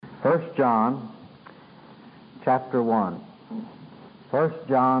1 John chapter 1. 1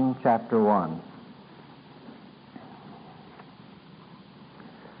 John chapter 1.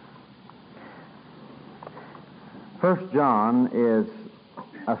 First John is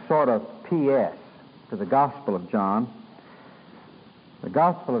a sort of P.S. to the Gospel of John. The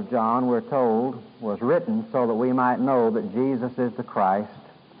Gospel of John, we're told, was written so that we might know that Jesus is the Christ,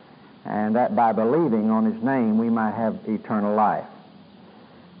 and that by believing on His name we might have eternal life.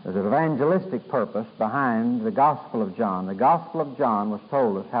 There's an evangelistic purpose behind the Gospel of John. The Gospel of John was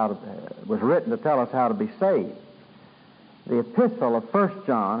written to tell us how to be saved. The Epistle of 1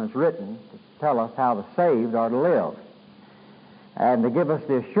 John is written to tell us how the saved are to live, and to give us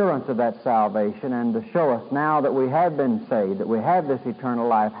the assurance of that salvation, and to show us now that we have been saved, that we have this eternal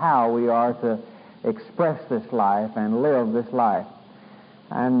life, how we are to express this life and live this life.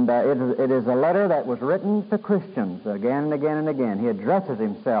 And it is a letter that was written to Christians again and again and again. He addresses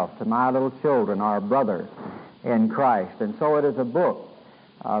himself to my little children, our brothers in Christ. And so it is a book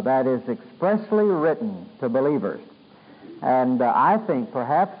that is expressly written to believers. And I think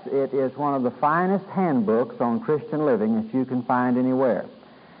perhaps it is one of the finest handbooks on Christian living that you can find anywhere.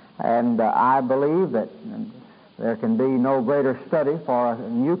 And I believe that there can be no greater study for a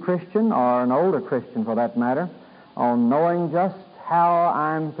new Christian, or an older Christian for that matter, on knowing just how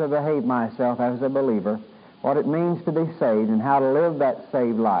I'm to behave myself as a believer, what it means to be saved, and how to live that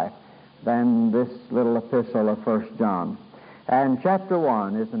saved life, than this little epistle of 1 John. And chapter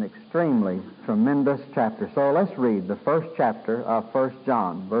 1 is an extremely tremendous chapter. So let's read the first chapter of 1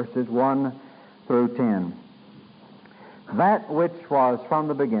 John, verses 1 through 10. That which was from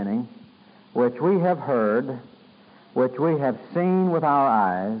the beginning, which we have heard, which we have seen with our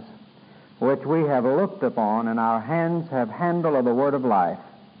eyes, which we have looked upon, and our hands have handled of the word of life.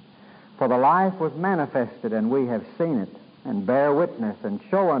 For the life was manifested, and we have seen it, and bear witness, and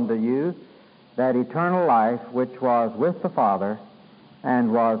show unto you that eternal life which was with the Father,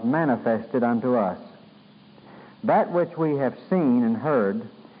 and was manifested unto us. That which we have seen and heard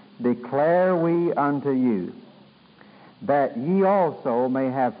declare we unto you, that ye also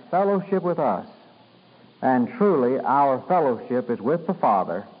may have fellowship with us. And truly our fellowship is with the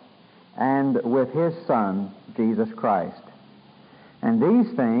Father, and with His Son, Jesus Christ. And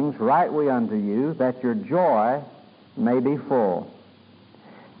these things write we unto you, that your joy may be full.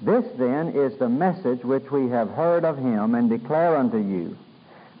 This then is the message which we have heard of Him, and declare unto you,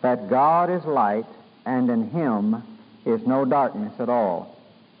 that God is light, and in Him is no darkness at all.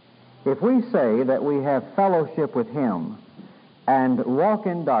 If we say that we have fellowship with Him, and walk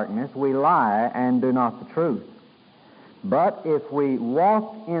in darkness, we lie and do not the truth. But if we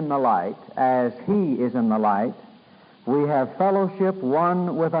walk in the light, as He is in the light, we have fellowship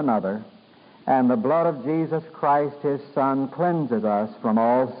one with another, and the blood of Jesus Christ, His Son, cleanses us from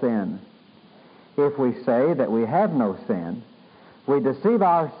all sin. If we say that we have no sin, we deceive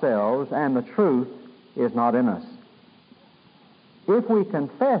ourselves, and the truth is not in us. If we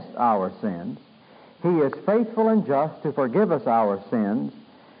confess our sins, He is faithful and just to forgive us our sins,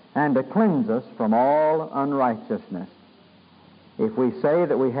 and to cleanse us from all unrighteousness. If we say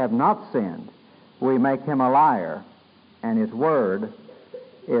that we have not sinned, we make Him a liar, and His word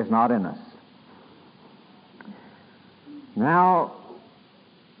is not in us. Now,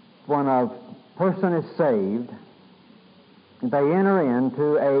 when a person is saved, they enter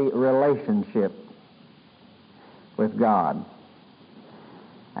into a relationship with God.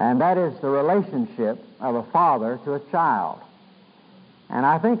 And that is the relationship of a father to a child. And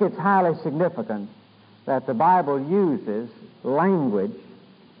I think it's highly significant that the Bible uses language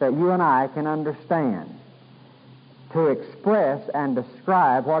that you and I can understand to express and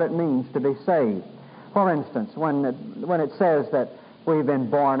describe what it means to be saved. For instance, when it says that we've been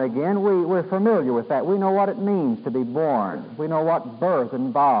born again, we're familiar with that. We know what it means to be born. We know what birth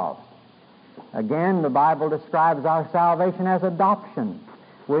involves. Again, the Bible describes our salvation as adoption.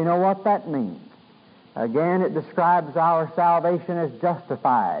 We know what that means. Again, it describes our salvation as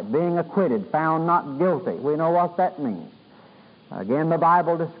justified, being acquitted, found not guilty. We know what that means. Again, the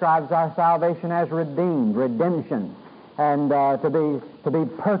Bible describes our salvation as redeemed, redemption, and to be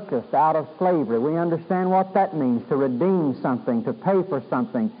purchased out of slavery. We understand what that means, to redeem something, to pay for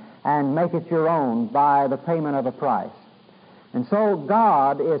something, and make it your own by the payment of a price. And so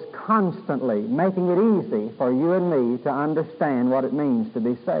God is constantly making it easy for you and me to understand what it means to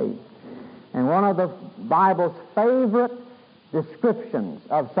be saved. And one of the Bible's favorite descriptions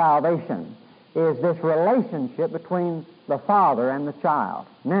of salvation is this relationship between the father and the child.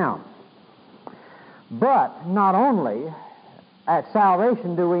 Now, but not only at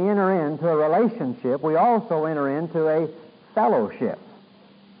salvation do we enter into a relationship, we also enter into a fellowship.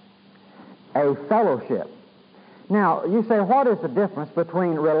 a fellowship. Now, you say, what is the difference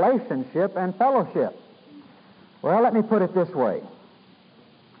between relationship and fellowship? Well, let me put it this way.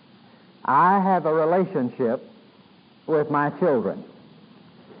 I have a relationship with my children.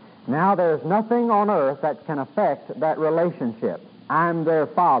 Now, there's nothing on earth that can affect that relationship. I'm their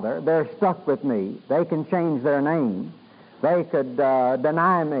father. They're stuck with me. They can change their name. They could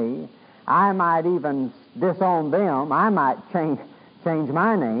deny me. I might even disown them. I might change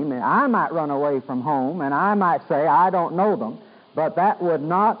my name. I might run away from home, and I might say I don't know them. But that would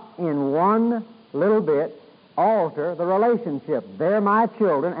not in one little bit alter the relationship. They're my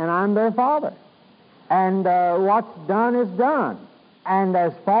children, and I'm their father. And what's done is done. And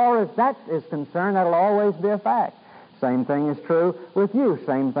as far as that is concerned, that'll always be a fact. Same thing is true with you.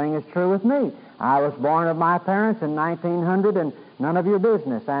 Same thing is true with me. I was born of my parents in 1900, and none of your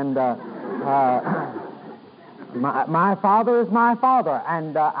business. And my father is my father,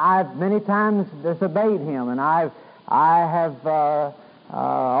 and I've many times disobeyed him, and I have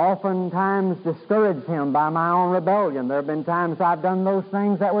oftentimes discouraged him by my own rebellion. There have been times I've done those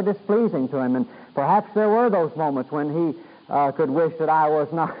things that were displeasing to him, and perhaps there were those moments when he could wish that I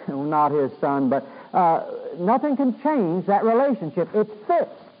was not his son, but nothing can change that relationship. It's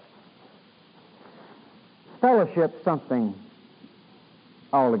fixed. Fellowship's something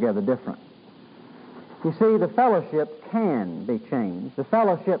altogether different. You see, the fellowship can be changed. The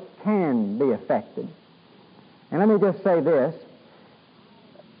fellowship can be affected. And let me just say this.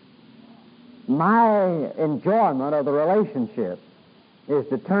 My enjoyment of the relationship is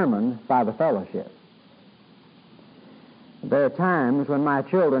determined by the fellowship. There are times when my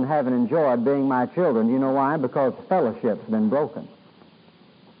children haven't enjoyed being my children. You know why? Because the fellowship's been broken.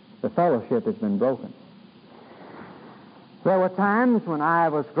 The fellowship has been broken. There were times when I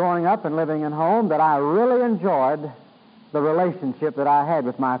was growing up and living at home that I really enjoyed the relationship that I had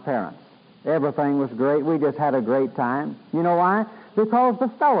with my parents. Everything was great. We just had a great time. You know why? Because the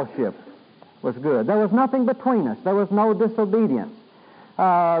fellowship was good. There was nothing between us. There was no disobedience.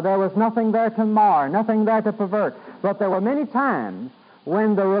 There was nothing there to mar, nothing there to pervert. But there were many times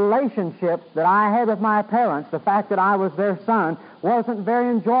when the relationship that I had with my parents, the fact that I was their son, wasn't very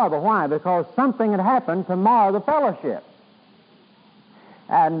enjoyable. Why? Because something had happened to mar the fellowship.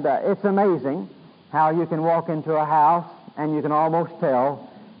 And it's amazing how you can walk into a house and you can almost tell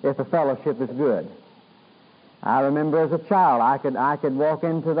if the fellowship is good. I remember as a child, I could walk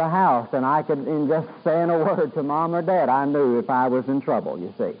into the house and I could, in just saying a word to Mom or Dad, I knew if I was in trouble,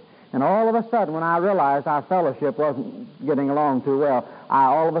 you see. And all of a sudden, when I realized our fellowship wasn't getting along too well, I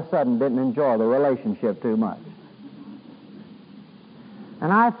all of a sudden didn't enjoy the relationship too much.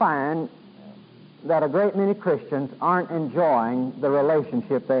 And I find that a great many Christians aren't enjoying the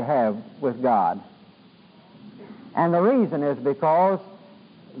relationship they have with God. And the reason is because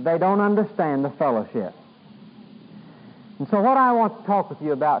they don't understand the fellowship. And so what I want to talk with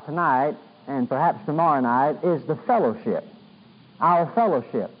you about tonight, and perhaps tomorrow night, is the fellowship, our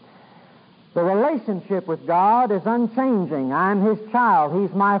fellowship. The relationship with God is unchanging. I'm His child.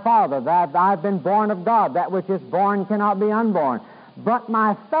 He's my Father. That I've been born of God. That which is born cannot be unborn. But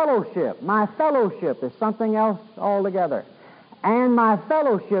my fellowship is something else altogether. And my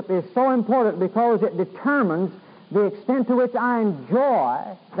fellowship is so important because it determines the extent to which I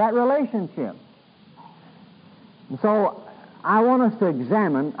enjoy that relationship. And so I want us to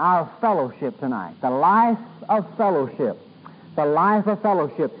examine our fellowship tonight, the life of fellowship, the life of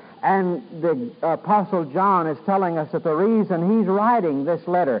fellowship. And the Apostle John is telling us that the reason he's writing this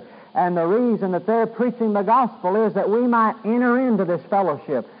letter and the reason that they're preaching the gospel is that we might enter into this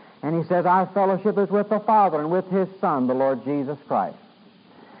fellowship. And he says our fellowship is with the Father and with His Son, the Lord Jesus Christ.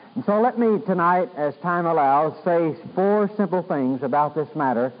 And so let me tonight, as time allows, say 4 simple things about this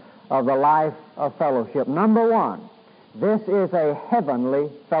matter of the life of fellowship. Number 1, this is a heavenly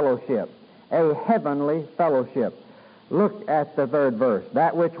fellowship. A heavenly fellowship. Look at the 3rd verse.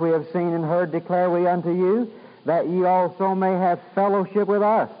 That which we have seen and heard declare we unto you, that ye also may have fellowship with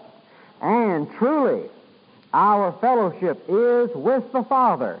us. And truly, our fellowship is with the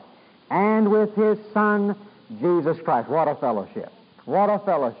Father and with His Son, Jesus Christ. What a fellowship. What a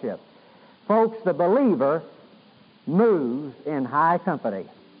fellowship. Folks, the believer moves in high company.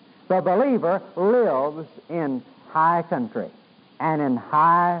 The believer lives in high country and in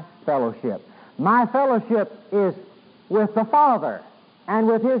high fellowship. My fellowship is with the Father and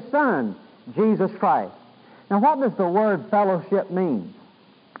with His Son, Jesus Christ. Now, what does the word fellowship mean?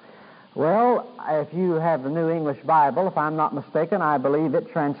 Well, if you have the New English Bible, if I'm not mistaken, I believe it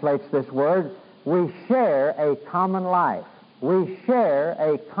translates this word, we share a common life. We share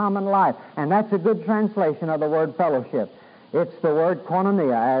a common life. And that's a good translation of the word fellowship. It's the word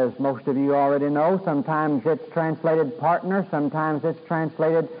koinonia, as most of you already know. Sometimes it's translated partner, sometimes it's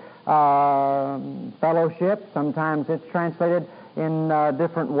translated fellowship, sometimes it's translated in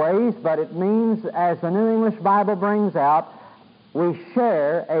different ways, but it means, as the New English Bible brings out, we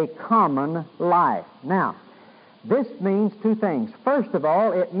share a common life. Now, this means two things. First of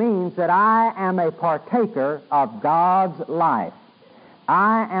all, it means that I am a partaker of God's life.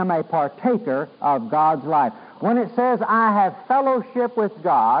 I am a partaker of God's life. When it says I have fellowship with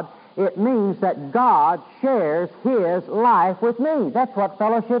God, it means that God shares His life with me. That's what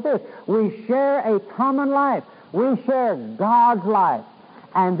fellowship is. We share a common life. We share God's life.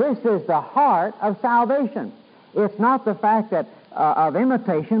 And this is the heart of salvation. It's not the fact that of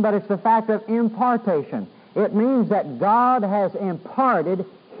imitation, but it's the fact of impartation. It means that God has imparted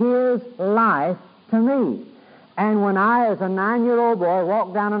His life to me. And when I, as a 9-year-old boy,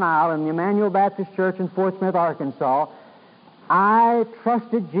 walked down an aisle in the Emmanuel Baptist Church in Fort Smith, Arkansas, I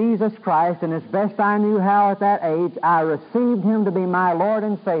trusted Jesus Christ, and as best I knew how at that age, I received Him to be my Lord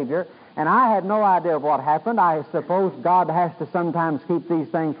and Savior, and I had no idea of what happened. I suppose God has to sometimes keep these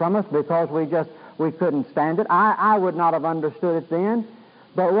things from us because we couldn't stand it. I would not have understood it then.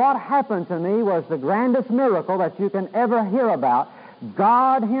 But what happened to me was the grandest miracle that you can ever hear about.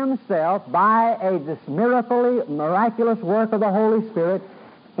 God Himself, by this miraculous work of the Holy Spirit,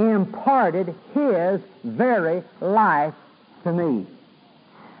 imparted His very life to me.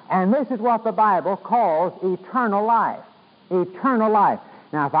 And this is what the Bible calls eternal life. Eternal life.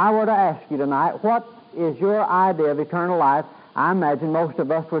 Now, if I were to ask you tonight, what is your idea of eternal life, I imagine most of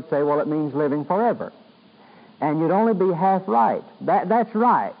us would say, well, it means living forever. And you'd only be half right. That's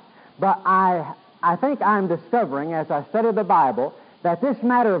right. But I think I'm discovering, as I study the Bible, that this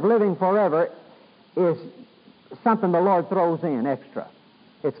matter of living forever is something the Lord throws in extra.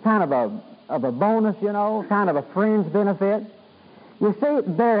 It's kind of a bonus, kind of a fringe benefit. You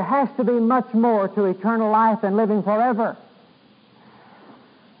see, there has to be much more to eternal life than living forever.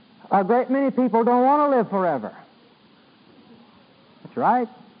 A great many people don't want to live forever. That's right.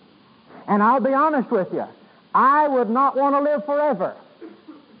 And I'll be honest with you, I would not want to live forever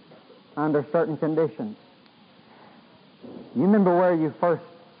under certain conditions. You remember where you first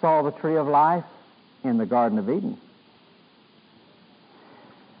saw the tree of life? In the Garden of Eden.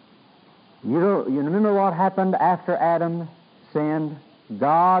 You remember what happened after Adam sinned?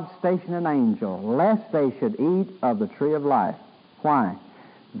 God stationed an angel lest they should eat of the tree of life. Why?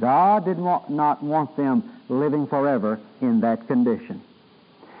 God did not want them living forever in that condition.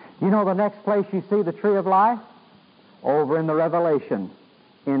 You know the next place you see the tree of life? Over in the Revelation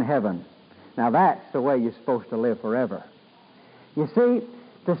in heaven. Now that's the way you're supposed to live forever. You see,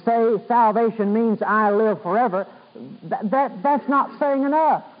 to say salvation means I live forever, that's not saying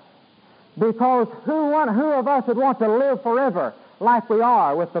enough. Because who of us would want to live forever like we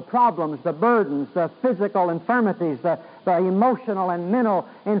are, with the problems, the burdens, the physical infirmities, the emotional and mental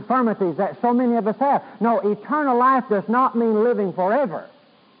infirmities that so many of us have? No, eternal life does not mean living forever.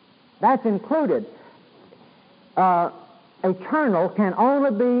 That's included. Eternal can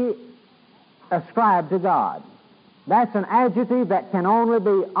only be ascribed to God. That's an adjective that can only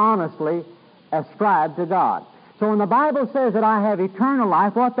be honestly ascribed to God. So when the Bible says that I have eternal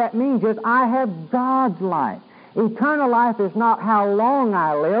life, what that means is I have God's life. Eternal life is not how long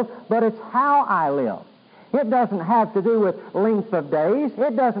I live, but it's how I live. It doesn't have to do with length of days.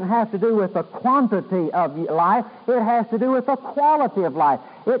 It doesn't have to do with the quantity of life. It has to do with the quality of life.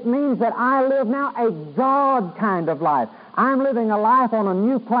 It means that I live now a God kind of life. I'm living a life on a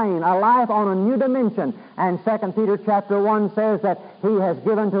new plane, a life on a new dimension. And 2 Peter chapter 1 says that He has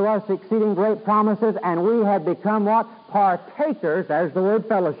given to us exceeding great promises, and we have become what? Partakers. There's the word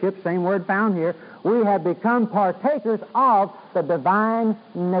fellowship, same word found here. We have become partakers of the divine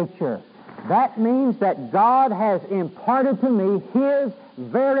nature. That means that God has imparted to me His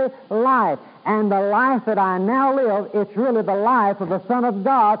very life. And the life that I now live, it's really the life of the Son of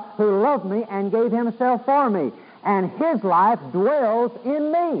God who loved me and gave Himself for me. And His life dwells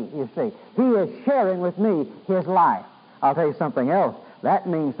in me, you see. He is sharing with me His life. I'll tell you something else. That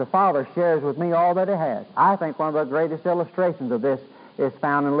means the Father shares with me all that He has. I think one of the greatest illustrations of this is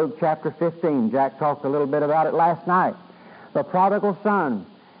found in Luke chapter 15. Jack talked a little bit about it last night. The prodigal son.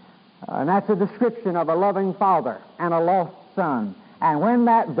 And that's a description of a loving father and a lost son. And when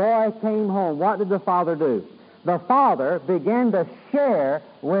that boy came home, what did the father do? The father began to share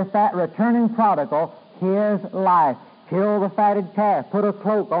with that returning prodigal his life. Kill the fatted calf, put a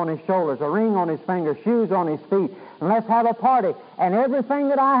cloak on his shoulders, a ring on his finger, shoes on his feet, and let's have a party. And everything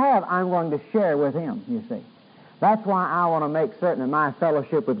that I have, I'm going to share with him, you see. That's why I want to make certain that my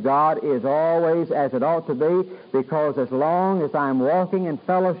fellowship with God is always as it ought to be, because as long as I'm walking in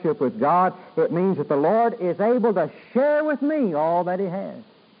fellowship with God, it means that the Lord is able to share with me all that He has.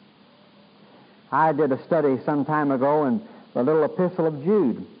 I did a study some time ago in the little epistle of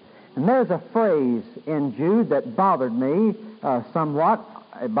Jude, and there's a phrase in Jude that bothered me somewhat.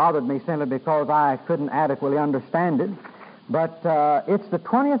 It bothered me simply because I couldn't adequately understand it, but it's the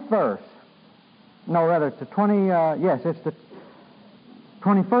 20th verse. No, rather, it's the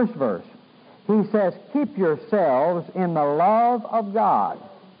 21st verse. He says, keep yourselves in the love of God.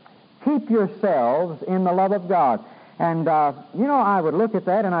 Keep yourselves in the love of God. And, I would look at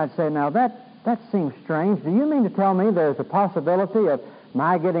that and I'd say, now that seems strange. Do you mean to tell me there's a possibility of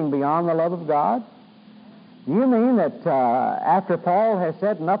my getting beyond the love of God? Do you mean that after Paul has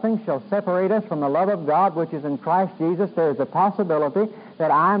said nothing shall separate us from the love of God which is in Christ Jesus, there's a possibility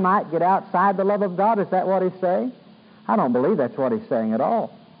that I might get outside the love of God? Is that what he's saying? I don't believe that's what he's saying at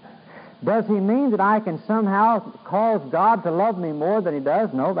all. Does he mean that I can somehow cause God to love me more than He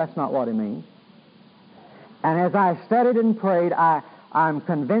does? No, that's not what he means. And as I studied and prayed, I'm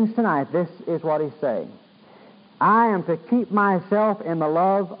convinced tonight this is what he's saying. I am to keep myself in the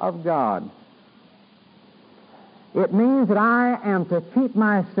love of God. It means that I am to keep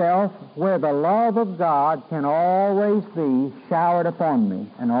myself where the love of God can always be showered upon me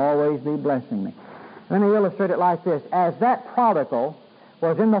and always be blessing me. Let me illustrate it like this. As that prodigal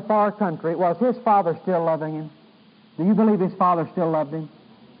was in the far country, was his father still loving him? Do you believe his father still loved him?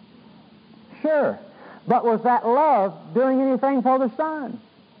 Sure. But was that love doing anything for the son?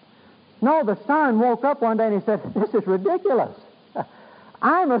 No, the son woke up one day and he said, this is ridiculous.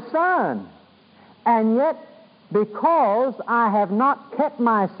 I'm a son. And yet, because I have not kept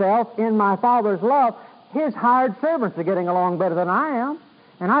myself in my father's love, his hired servants are getting along better than I am.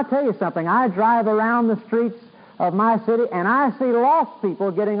 And I tell you something, I drive around the streets of my city and I see lost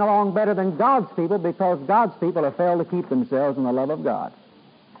people getting along better than God's people, because God's people have failed to keep themselves in the love of God.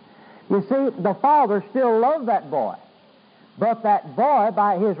 You see, the father still loved that boy, but that boy,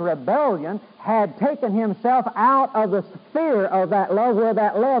 by his rebellion, had taken himself out of the sphere of that love, where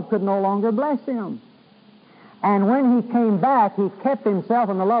that love could no longer bless him. And when he came back, he kept himself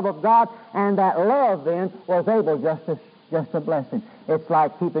in the love of God, and that love then was able just to bless him. It's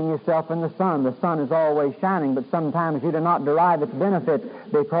like keeping yourself in the sun. The sun is always shining, but sometimes you do not derive its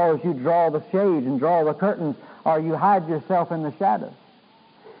benefit because you draw the shades and draw the curtains, or you hide yourself in the shadows.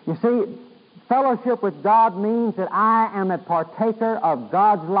 You see, fellowship with God means that I am a partaker of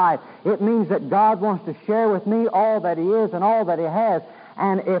God's life. It means that God wants to share with me all that He is and all that He has.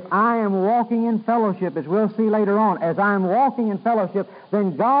 And if I am walking in fellowship, as we'll see later on, as I'm walking in fellowship,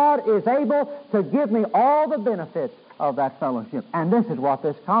 then God is able to give me all the benefits of that fellowship. And this is what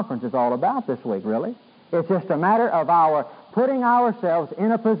this conference is all about this week, really. It's just a matter of our putting ourselves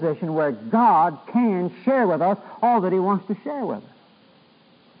in a position where God can share with us all that He wants to share with us.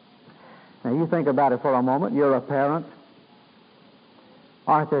 Now, you think about it for a moment. You're a parent.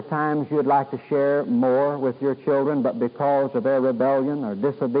 Aren't there times you'd like to share more with your children, but because of their rebellion or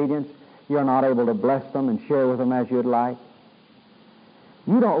disobedience, you're not able to bless them and share with them as you'd like?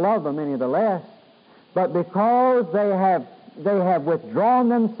 You don't love them any the less, but because they have withdrawn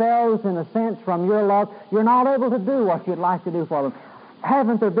themselves, in a sense, from your love, you're not able to do what you'd like to do for them.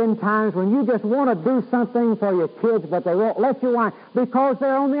 Haven't there been times when you just want to do something for your kids, but they won't let you? Why? Because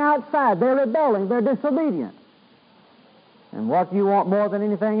they're on the outside. They're rebelling. They're disobedient. And what you want more than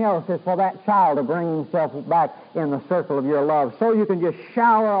anything else is for that child to bring himself back in the circle of your love, so you can just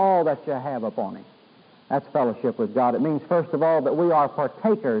shower all that you have upon him. That's fellowship with God. It means, first of all, that we are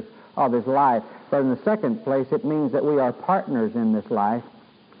partakers of His life. But in the second place, it means that we are partners in this life.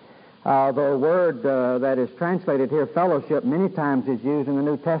 The word that is translated here, fellowship, many times is used in the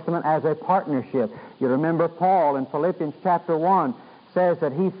New Testament as a partnership. You remember Paul in Philippians chapter 1 says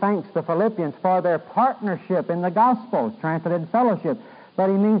that he thanks the Philippians for their partnership in the gospel, translated fellowship, but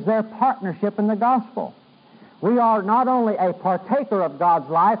he means their partnership in the gospel. We are not only a partaker of God's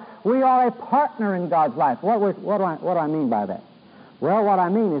life, we are a partner in God's life. What do I mean by that? Well, what I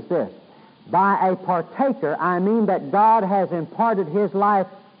mean is this. By a partaker, I mean that God has imparted His life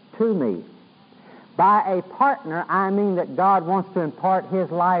to me. By a partner, I mean that God wants to impart His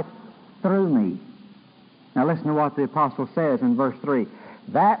life through me. Now listen to what the apostle says in verse 3.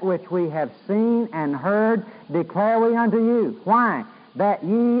 That which we have seen and heard declare we unto you. Why? That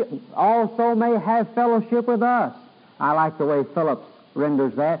ye also may have fellowship with us. I like the way Phillips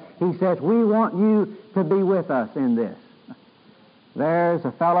renders that. He says, we want you to be with us in this. There's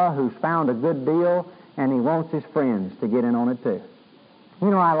a fellow who's found a good deal, and he wants his friends to get in on it too. You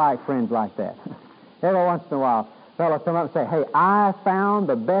know, I like friends like that. Every once in a while, fellow come up and say, hey, I found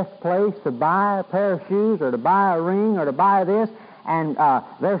the best place to buy a pair of shoes or to buy a ring or to buy this, and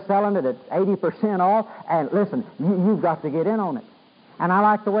they're selling it at 80% off, and listen, you've got to get in on it. And I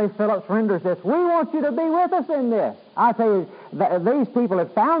like the way Phillips renders this. We want you to be with us in this. I tell you, these people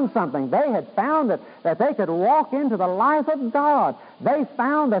had found something. They had found that they could walk into the life of God. They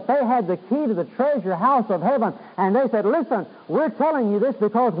found that they had the key to the treasure house of heaven. And they said, listen, we're telling you this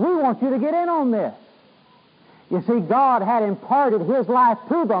because we want you to get in on this. You see, God had imparted His life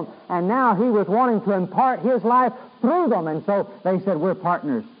to them, and now He was wanting to impart His life through them. And so they said, we're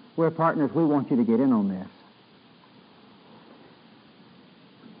partners. We're partners. We want you to get in on this.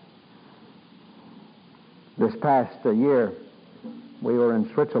 This past year, we were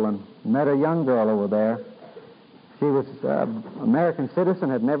in Switzerland, met a young girl over there. She was an American citizen,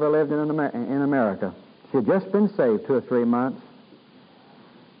 had never lived in America. She had just been saved 2 or 3 months.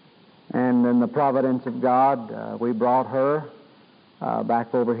 And in the providence of God, we brought her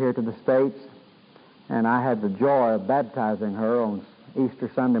back over here to the States. And I had the joy of baptizing her on Easter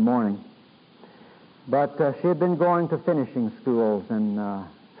Sunday morning. But she had been going to finishing schools in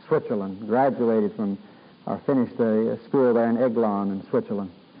Switzerland, graduated from or finished the school there in Eglon in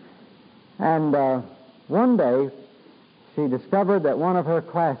Switzerland. And one day, she discovered that one of her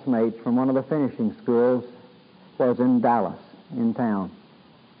classmates from one of the finishing schools was in Dallas, in town.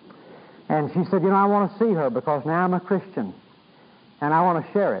 And she said, I want to see her because now I'm a Christian, and I want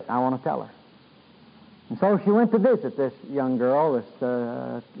to share it. I want to tell her. And so she went to visit this young girl,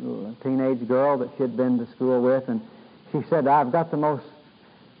 this teenage girl that she had been to school with, and she said, I've got the most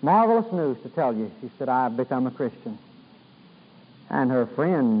marvelous news to tell you. She said, I've become a Christian. And her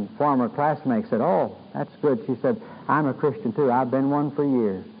friend, former classmate, said, oh, that's good. She said, I'm a Christian too. I've been one for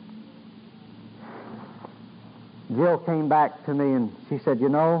years. Jill came back to me and she said,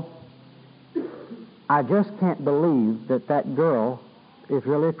 I just can't believe that girl is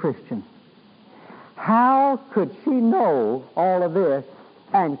really a Christian. How could she know all of this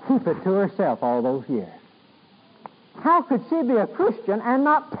and keep it to herself all those years? How could she be a Christian and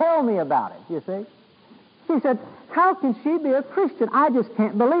not tell me about it, you see? She said, how can she be a Christian? I just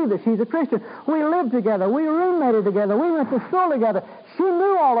can't believe that she's a Christian. We lived together. We roommated together. We went to school together. She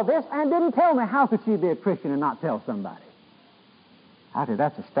knew all of this and didn't tell me. How could she be a Christian and not tell somebody? I said,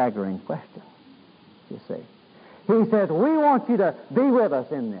 that's a staggering question, you see. He says, we want you to be with us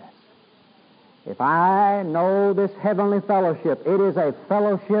in this. If I know this heavenly fellowship, it is a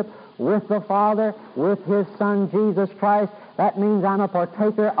fellowship with the Father, with His Son, Jesus Christ. That means I'm a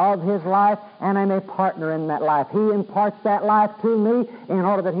partaker of His life, and I'm a partner in that life. He imparts that life to me in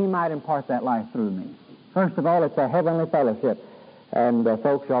order that He might impart that life through me. First of all, it's a heavenly fellowship. And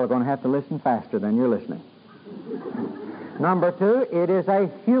folks, y'all are going to have to listen faster than you're listening. Number 2, it is a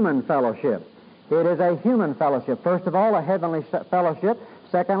human fellowship. It is a human fellowship. First of all, a heavenly fellowship.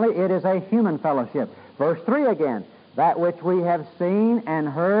 Secondly, it is a human fellowship. Verse 3 again. That which we have seen and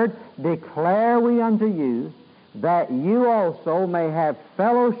heard declare we unto you, that you also may have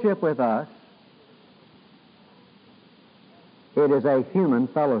fellowship with us. It is a human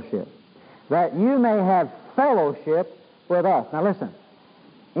fellowship. That you may have fellowship with us. Now listen,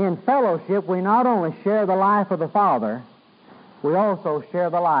 in fellowship we not only share the life of the Father, we also share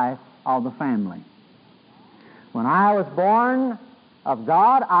the life of the family. When I was born of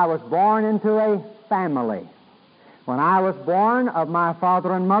God, I was born into a family. When I was born of my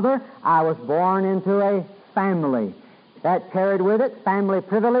father and mother, I was born into a family. That carried with it family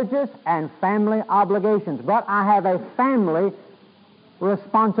privileges and family obligations. But I have a family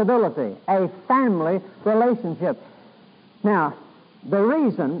responsibility, a family relationship. Now, the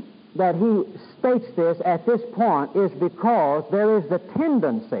reason that he states this at this point is because there is the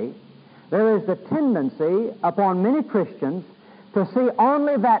tendency upon many Christians to see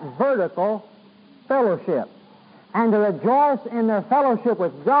only that vertical fellowship and to rejoice in their fellowship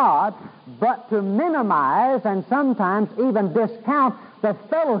with God, but to minimize and sometimes even discount the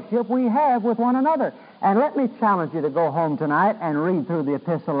fellowship we have with one another. And let me challenge you to go home tonight and read through the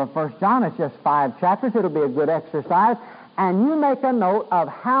epistle of 1 John. It's just 5 chapters. It'll be a good exercise. And you make a note of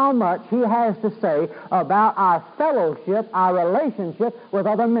how much he has to say about our fellowship, our relationship with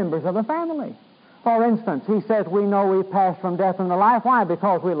other members of the family. For instance, he says we know we pass from death into life. Why?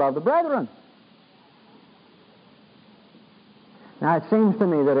 Because we love the brethren. Now, it seems to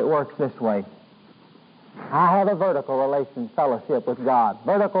me that it works this way. I have a vertical fellowship with God,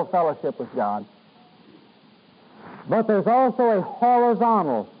 vertical fellowship with God. But there's also a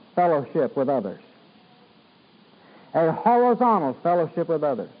horizontal fellowship with others. A horizontal fellowship with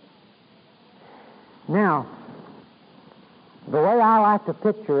others. Now, the way I like to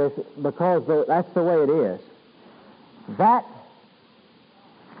picture it, because that's the way it is, that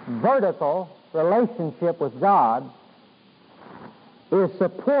vertical relationship with God is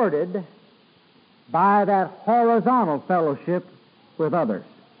supported by that horizontal fellowship with others.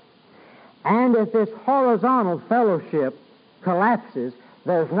 And if this horizontal fellowship collapses,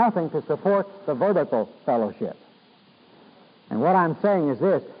 there's nothing to support the vertical fellowship. And what I'm saying is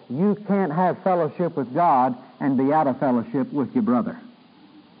this: you can't have fellowship with God and be out of fellowship with your brother.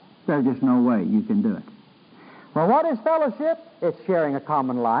 There's just no way you can do it. Well, what is fellowship? It's sharing a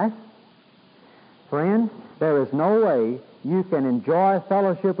common life. Friend, there is no way you can enjoy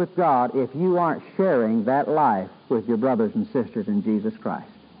fellowship with God if you aren't sharing that life with your brothers and sisters in Jesus Christ.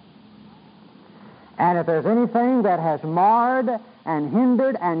 And if there's anything that has marred and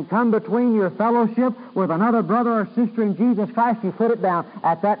hindered and come between your fellowship with another brother or sister in Jesus Christ, you put it down.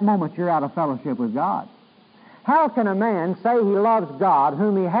 At that moment, you're out of fellowship with God. How can a man say he loves God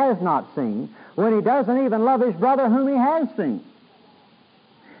whom he has not seen when he doesn't even love his brother whom he has seen?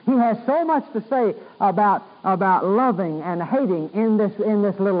 He has so much to say about loving and hating in this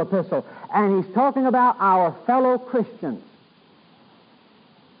little epistle. And he's talking about our fellow Christians.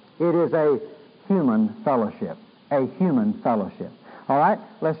 It is a human fellowship. A human fellowship. All right,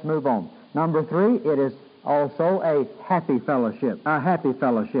 let's move on. Number 3, it is also a happy fellowship. A happy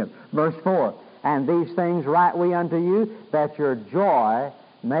fellowship. Verse 4, and these things write we unto you, that your joy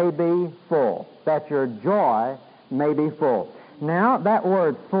may be full. That your joy may be full. Now, that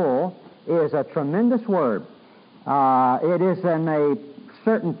word full is a tremendous word. It is in a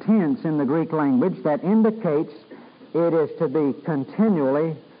certain tense in the Greek language that indicates it is to be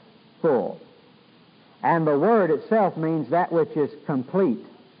continually full. And the word itself means that which is complete.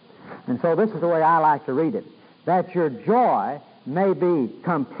 And so this is the way I like to read it: that your joy may be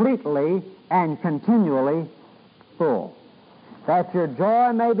completely and continually full. That your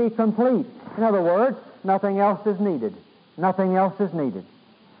joy may be complete. In other words, nothing else is needed. Nothing else is needed.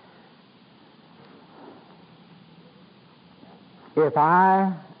 If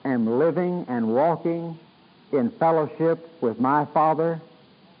I am living and walking in fellowship with my Father,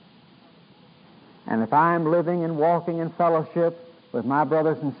 and if I am living and walking in fellowship with my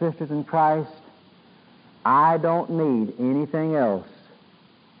brothers and sisters in Christ, I don't need anything else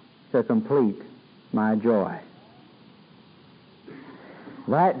to complete my joy.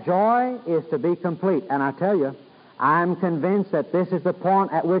 That joy is to be complete. And I tell you, I'm convinced that this is the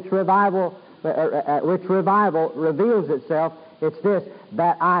point at which revival reveals itself. It's this: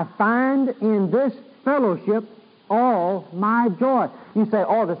 that I find in this fellowship all my joy. You say,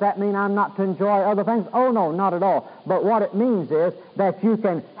 oh, does that mean I'm not to enjoy other things? Oh, no, not at all. But what it means is that you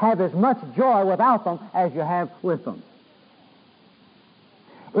can have as much joy without them as you have with them.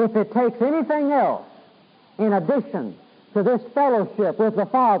 If it takes anything else in addition to this fellowship with the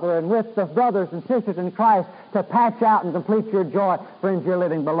Father and with the brothers and sisters in Christ to patch out and complete your joy, friends, you're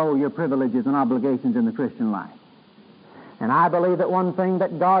living below your privileges and obligations in the Christian life. And I believe that one thing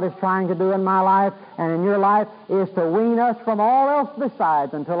that God is trying to do in my life and in your life is to wean us from all else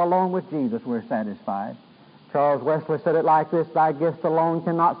besides until alone with Jesus we're satisfied. Charles Wesley said it like this: thy gift alone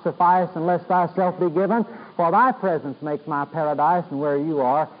cannot suffice unless thyself be given, for thy presence makes my paradise, and where you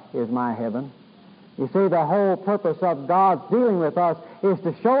are is my heaven. You see, the whole purpose of God's dealing with us is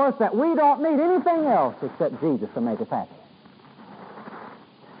to show us that we don't need anything else except Jesus to make us happy.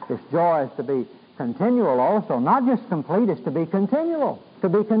 This joy is to be continual also, not just complete, it's to be continual. To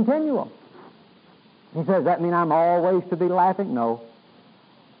be continual. He says, does that mean I'm always to be laughing? No.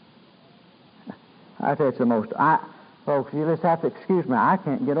 I tell you, it's the most... folks, you just have to excuse me. I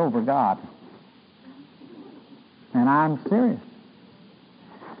can't get over God. And I'm serious.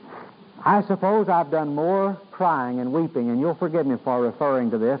 I suppose I've done more crying and weeping, and you'll forgive me for referring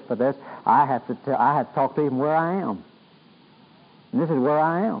to this, but I have to talk to even where I am. And this is where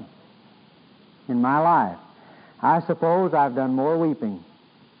I am in my life. I suppose I've done more weeping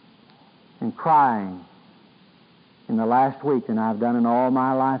and crying in the last week than I've done in all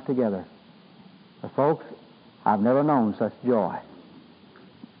my life together. But folks, I've never known such joy.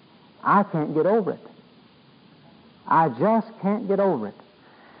 I can't get over it. I just can't get over it.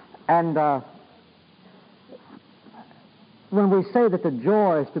 And when we say that the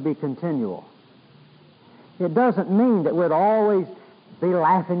joy is to be continual, it doesn't mean that we'd always be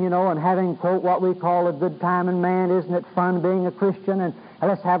laughing, and having, quote, what we call a good time. And man, isn't it fun being a Christian? And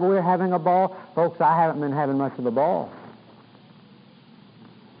we're having a ball. Folks, I haven't been having much of a ball.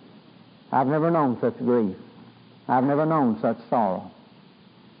 I've never known such grief. I've never known such sorrow.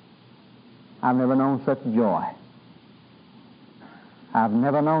 I've never known such joy. I've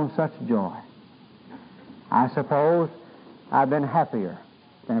never known such joy. I suppose I've been happier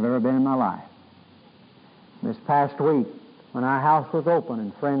than I've ever been in my life. This past week, when our house was open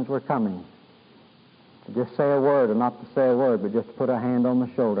and friends were coming, to just say a word, or not to say a word, but just to put a hand on the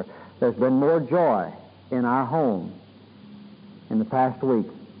shoulder, there's been more joy in our home in the past week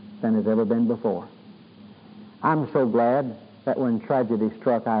than has ever been before. I'm so glad that when tragedy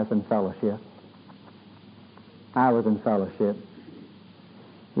struck, I was in fellowship. I was in fellowship.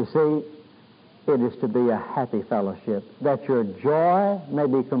 You see, it is to be a happy fellowship, that your joy may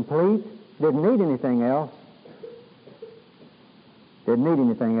be complete. Didn't need anything else. Didn't need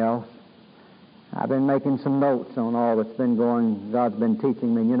anything else. I've been making some notes on all that's been going, God's been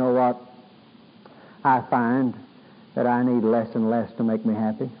teaching me. You know what? I find that I need less and less to make me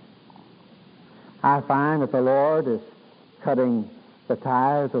happy. I find that the Lord is cutting the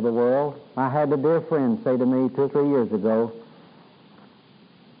ties of the world. I had a dear friend say to me 2 or 3 years ago,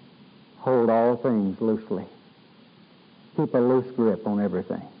 hold all things loosely. Keep a loose grip on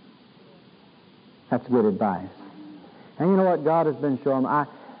everything. That's good advice. And you know what God has been showing me?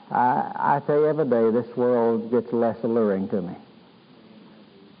 I tell you, every day this world gets less alluring to me.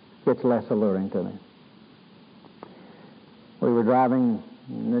 Gets less alluring to me. We were driving,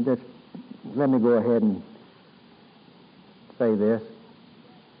 just let me go ahead and say this.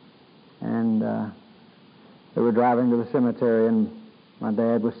 And we were driving to the cemetery, and my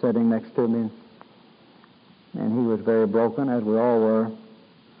dad was sitting next to me, and he was very broken, as we all were.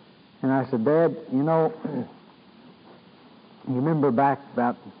 And I said, Dad, you know, you remember back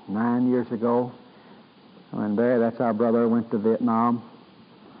about 9 years ago when Barry, that's our brother, went to Vietnam?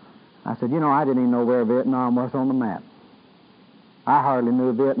 I said, you know, I didn't even know where Vietnam was on the map. I hardly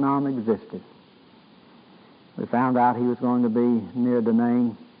knew Vietnam existed. We found out he was going to be near Da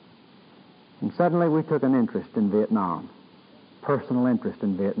Nang, and suddenly we took an interest in Vietnam, personal interest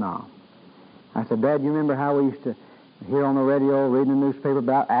in Vietnam. I said, Dad, you remember how we used to hear on the radio, read in the newspaper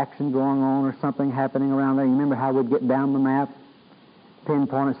about action going on or something happening around there? You remember how we'd get down the map,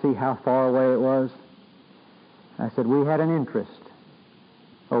 pinpoint it, see how far away it was? I said, we had an interest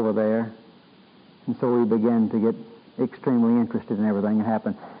over there, and so we began to get extremely interested in everything that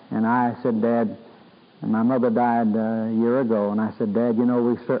happened. And I said, Dad, and my mother died a year ago, and I said, Dad, you know,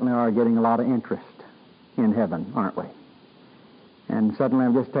 we certainly are getting a lot of interest in heaven, aren't we? And suddenly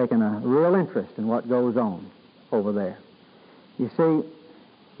I'm just taking a real interest in what goes on over there. You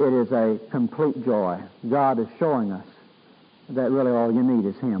see, it is a complete joy. God is showing us that really all you need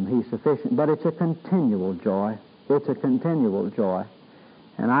is Him. He's sufficient. But it's a continual joy. It's a continual joy.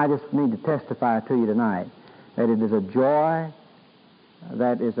 And I just need to testify to you tonight that it is a joy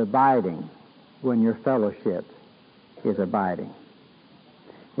that is abiding when your fellowship is abiding.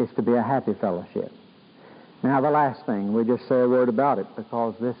 It's to be a happy fellowship. Now, the last thing, we just say a word about it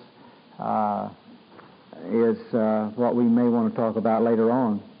because this is what we may want to talk about later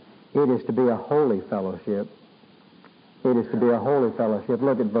on. It is to be a holy fellowship. It is to be a holy fellowship.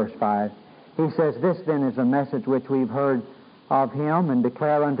 Look at verse 5. He says, this then is a message which we've heard of Him and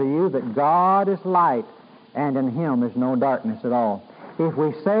declare unto you that God is light and in Him is no darkness at all. If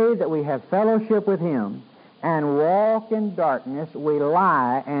we say that we have fellowship with Him and walk in darkness, we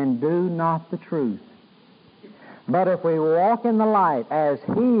lie and do not the truth. But if we walk in the light as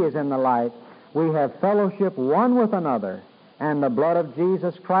He is in the light, we have fellowship one with another, and the blood of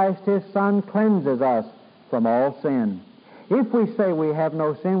Jesus Christ, His Son, cleanses us from all sin. If we say we have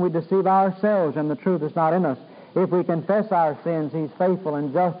no sin, we deceive ourselves, and the truth is not in us. If we confess our sins, He's faithful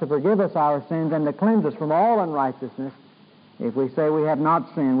and just to forgive us our sins and to cleanse us from all unrighteousness. If we say we have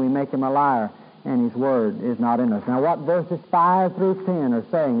not sinned, we make Him a liar, and His word is not in us. Now, what verses 5 through 10 are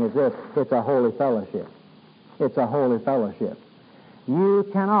saying is this: it's a holy fellowship. It's a holy fellowship. You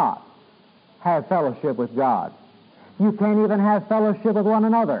cannot have fellowship with God. You can't even have fellowship with one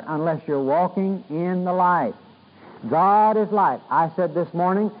another unless you're walking in the light. God is light. I said this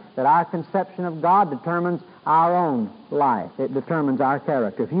morning that our conception of God determines our own life. It determines our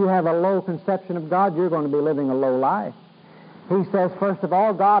character. If you have a low conception of God, you're going to be living a low life. He says, first of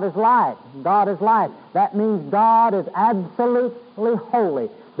all, God is light. God is light. That means God is absolutely holy.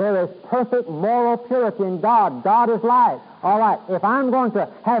 There is perfect moral purity in God. God is light. All right, if I'm going to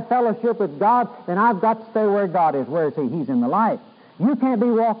have fellowship with God, then I've got to stay where God is. Where is He? He's in the light. You can't be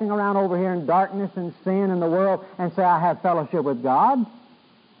walking around over here in darkness and sin in the world and say, I have fellowship with God.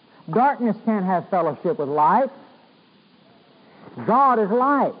 Darkness can't have fellowship with light. God is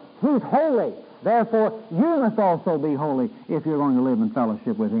light. He's holy. Therefore, you must also be holy if you're going to live in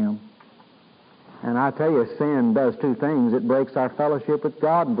fellowship with Him. And I tell you, sin does two things. It breaks our fellowship with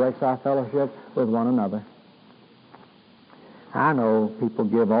God and breaks our fellowship with one another. I know people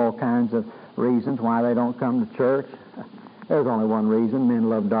give all kinds of reasons why they don't come to church. There's only one reason. Men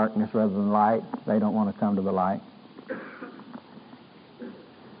love darkness rather than light. They don't want to come to the light.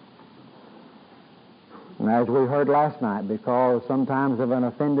 And as we heard last night, because sometimes of an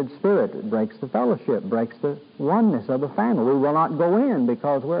offended spirit, it breaks the fellowship, breaks the oneness of the family. We will not go in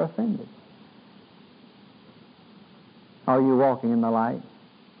because we're offended. Are you walking in the light?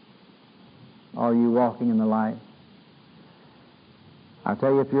 Are you walking in the light? I'll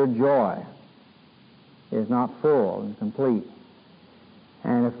tell you, if your joy is not full and complete,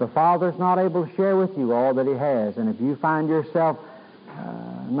 and if the Father's not able to share with you all that He has, and if you find yourself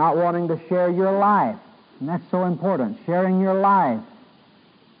not wanting to share your life, and that's so important, sharing your life,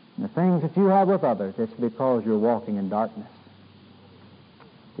 and the things that you have with others, it's because you're walking in darkness.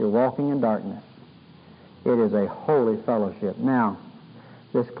 You're walking in darkness. It is a holy fellowship. Now,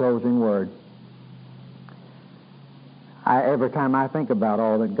 this closing word. Every time I think about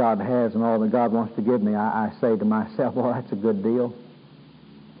all that God has and all that God wants to give me, I say to myself, well, that's a good deal.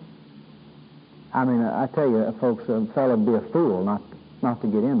 I mean, I tell you, folks, a fellow would be a fool not to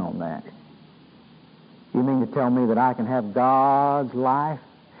get in on that. You mean to tell me that I can have God's life?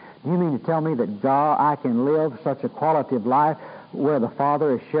 Do you mean to tell me that I can live such a quality of life where the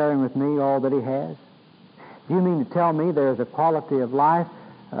Father is sharing with me all that He has? Do you mean to tell me there's a quality of life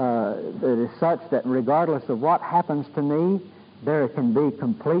that is such that regardless of what happens to me, there can be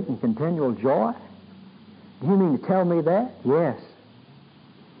complete and continual joy? Do you mean to tell me that? Yes.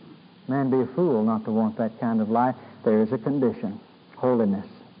 Man, be a fool not to want that kind of life. There is a condition. Holiness.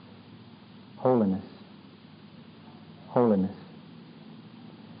 Holiness. Holiness.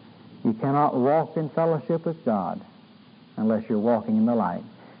 You cannot walk in fellowship with God unless you're walking in the light.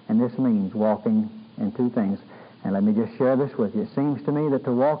 And this means walking in two things. And let me just share this with you. It seems to me that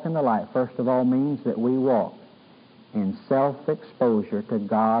to walk in the light, first of all, means that we walk in self-exposure to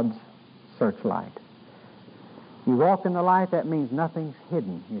God's searchlight. You walk in the light, that means nothing's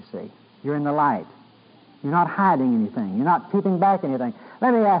hidden, you see. You're in the light. You're not hiding anything. You're not keeping back anything.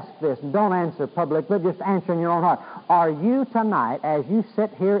 Let me ask this. Don't answer public, but just answer in your own heart. Are you tonight, as you sit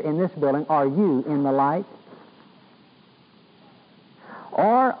here in this building, are you in the light?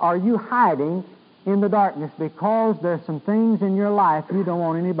 Or are you hiding in the darkness because there's some things in your life you don't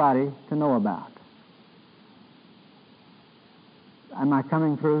want anybody to know about? Am I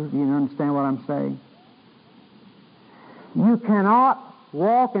coming through? Do you understand what I'm saying? You cannot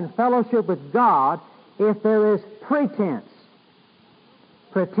walk in fellowship with God if there is pretense,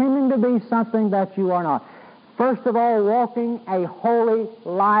 pretending to be something that you are not. First of all, walking a holy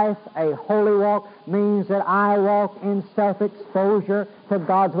life, a holy walk, means that I walk in self-exposure to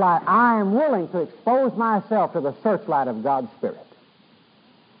God's light. I am willing to expose myself to the searchlight of God's Spirit.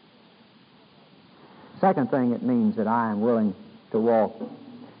 Second thing, it means that I am willing to walk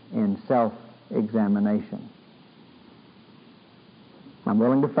in self-examination. I'm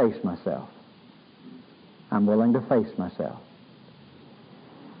willing to face myself. I'm willing to face myself.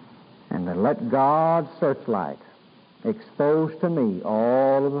 And to let God's searchlight expose to me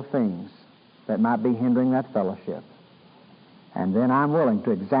all of the things that might be hindering that fellowship. And then I'm willing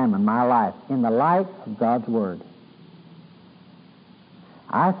to examine my life in the light of God's Word.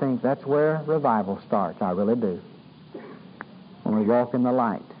 I think that's where revival starts. I really do. When we walk in the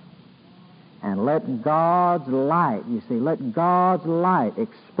light. And let God's light, you see, let God's light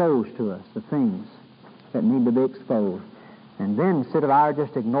expose to us the things that need to be exposed. And then instead of our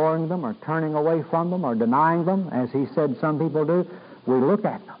just ignoring them or turning away from them or denying them, as He said some people do, we look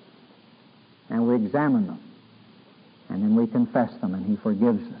at them and we examine them. And then we confess them and He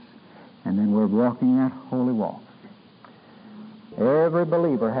forgives us. And then we're walking that holy walk. Every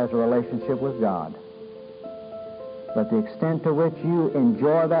believer has a relationship with God. But the extent to which you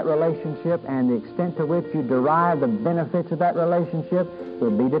enjoy that relationship and the extent to which you derive the benefits of that relationship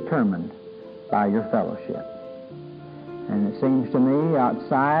will be determined by your fellowship. And it seems to me,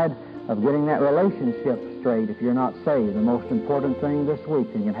 outside of getting that relationship straight, if you're not saved, the most important thing this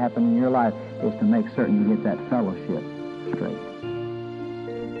week that can happen in your life is to make certain you get that fellowship straight.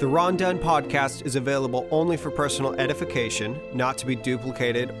 The Ron Dunn podcast is available only for personal edification, not to be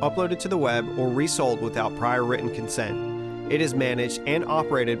duplicated, uploaded to the web, or resold without prior written consent. It is managed and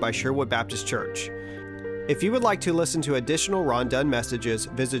operated by Sherwood Baptist Church. If you would like to listen to additional Ron Dunn messages,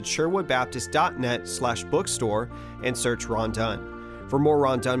 visit sherwoodbaptist.net/bookstore and search Ron Dunn. For more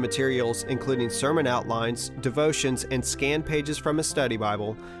Ron Dunn materials, including sermon outlines, devotions, and scanned pages from his study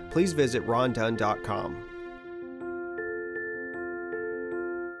Bible, please visit rondunn.com.